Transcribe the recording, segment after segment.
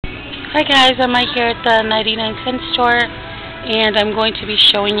Hi guys, I'm right here at the 99-cent store, and I'm going to be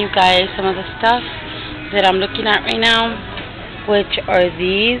showing you guys some of the stuff that I'm looking at right now, which are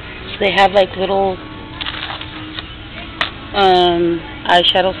these. They have like little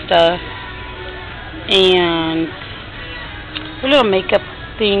eyeshadow stuff and little makeup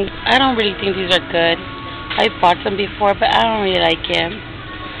things. I don't really think these are good. I bought them before, but I don't really like it.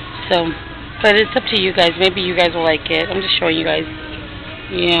 So, but it's up to you guys. Maybe you guys will like it. I'm just showing you guys.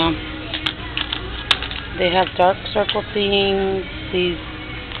 Yeah. They have dark circle things, these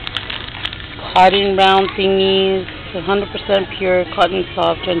cotton round thingies, 100% pure, cotton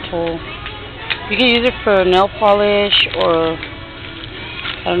soft, gentle. You can use it for nail polish or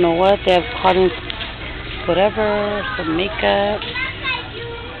I don't know what. They have cotton whatever, some makeup.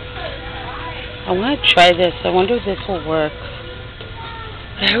 I want to try this. I wonder if this will work.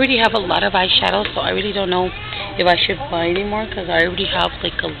 I already have a lot of eyeshadow, so I really don't know if I should buy any more because I already have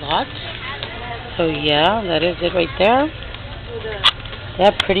like a lot. So yeah, that is it right there. They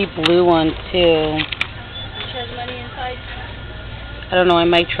have pretty blue ones too. I don't know, I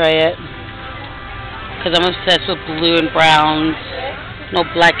might try it. Because I'm obsessed with blue and browns. No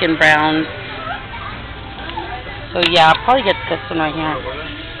black and browns. So yeah, I'll probably get this one right here.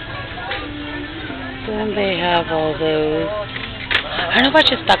 Then they have all those. I don't know if I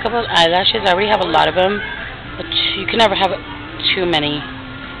should stock up on eyelashes. I already have a lot of them. But you can never have too many.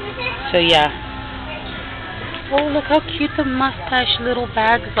 So yeah. Oh, look how cute the mustache little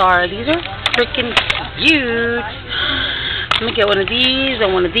bags are. These are freaking cute. I'm going to get one of these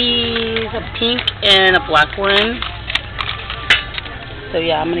and one of these, a pink and a black one. So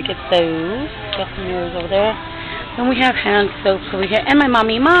yeah, I'm going to get those. Got some mirrors over there. Then we have hand soaps over here. And my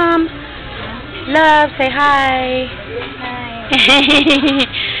mommy. Mom! Love, say hi.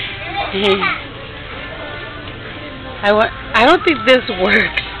 Hi. I don't think this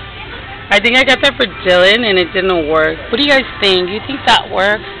works. I think I got that for Dylan and it didn't work. What do you guys think? Do you think that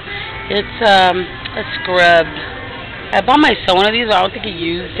works? It's a scrub. I bought my son one of these, but I don't think he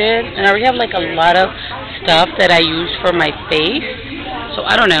used it. And I already have like a lot of stuff that I use for my face. So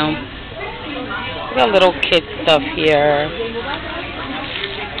I don't know. We got little kid stuff here.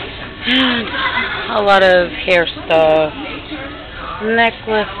 A lot of hair stuff.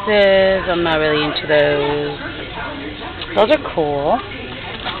 Necklaces. I'm not really into those. Those are cool.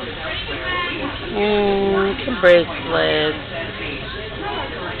 Some bracelets.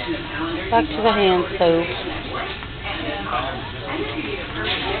 Back to the hand soap.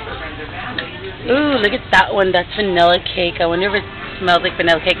 Ooh, look at that one. That's vanilla cake. I wonder if it smells like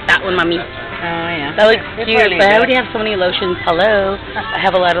vanilla cake. That one, mommy. Oh, yeah. That looks cute, but I already have so many lotions. Hello. I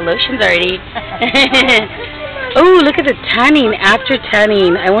have a lot of lotions already. Ooh, look at the tanning. After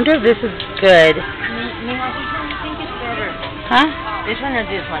tanning. I wonder if this is good. Huh? This one or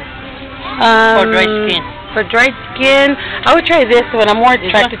this one? For dry skin. For dry skin, I would try this one. I'm more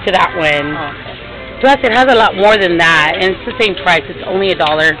attracted to that one. Oh, okay. Plus, it has a lot more than that, and it's the same price. It's only $1.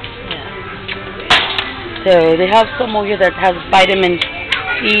 Yeah. So they have some over here that has vitamin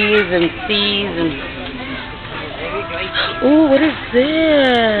E's and C's and. Ooh, what is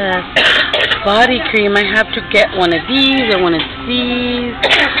this? Body cream. I have to get one of these and one of these.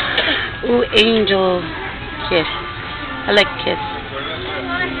 Ooh, Angel Kiss. I like Kiss.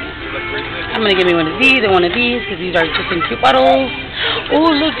 I'm going to give me one of these and one of these because these are just in cute bottles. Oh,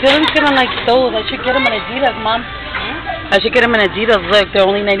 look, Dylan's going to like those. I should get them in Adidas, Mom. I should get them in Adidas. Look, they're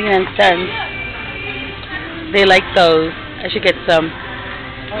only 99 cents. They like those. I should get some.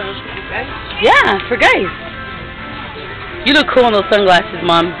 Oh, those for guys? Yeah, for guys. You look cool in those sunglasses,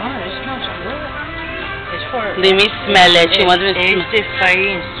 Mom. Oh, this smells good. It's for... Let me smell it. She wants me to smell it. It's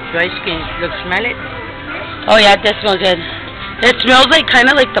fighting dry skin. Look, smell it. Oh, yeah, that smells good. It smells like kind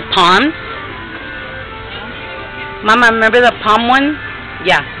of like the palms. Mama, remember the palm one?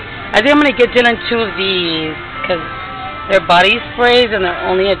 Yeah. I think I'm going to get Dylan 2 of these because they're body sprays and they're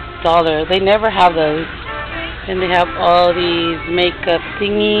only $1. They never have those. And they have all these makeup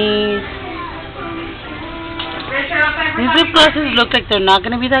thingies. These lip glosses look like they're not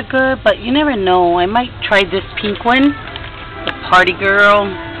going to be that good, but you never know. I might try this pink one. The Party Girl.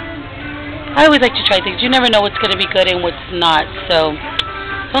 I always like to try things. You never know what's going to be good and what's not. So,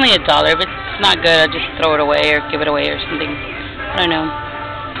 it's only $1. If it's not good, I'll just throw it away or give it away or something. I don't know.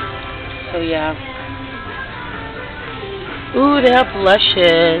 So, yeah. Ooh, they have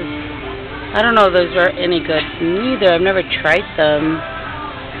blushes. I don't know if those are any good. Neither. I've never tried them.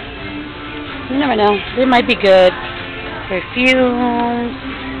 You never know. They might be good. Perfumes.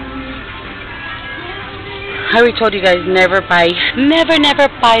 I already told you guys, never buy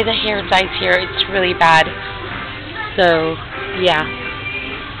the hair dyes here. It's really bad. So, yeah.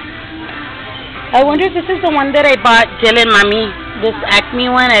 I wonder if this is the one that I bought Dylan, Mommy. This Acme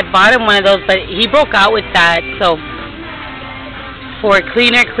one. I bought him one of those, but he broke out with that. So, for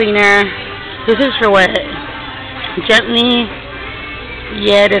cleaner. This is for what? Gently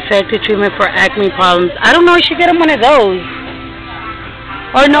yet effective treatment for acne problems. I don't know. I should get him one of those.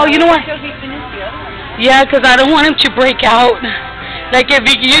 Or no, you know what? Yeah, because I don't want him to break out. Like if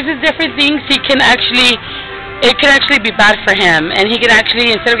he uses different things, it can actually be bad for him, and he can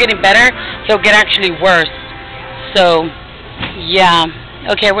actually, instead of getting better, he'll get actually worse. So, yeah.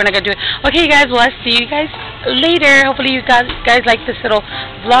 Okay, we're not gonna do it. Okay, guys. Well, I'll see you guys later. Hopefully, you guys like this little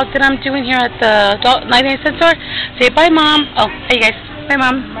vlog that I'm doing here at the 99-cent store. Say bye, Mom. Oh, hey, guys. Bye,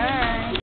 Mom. Bye.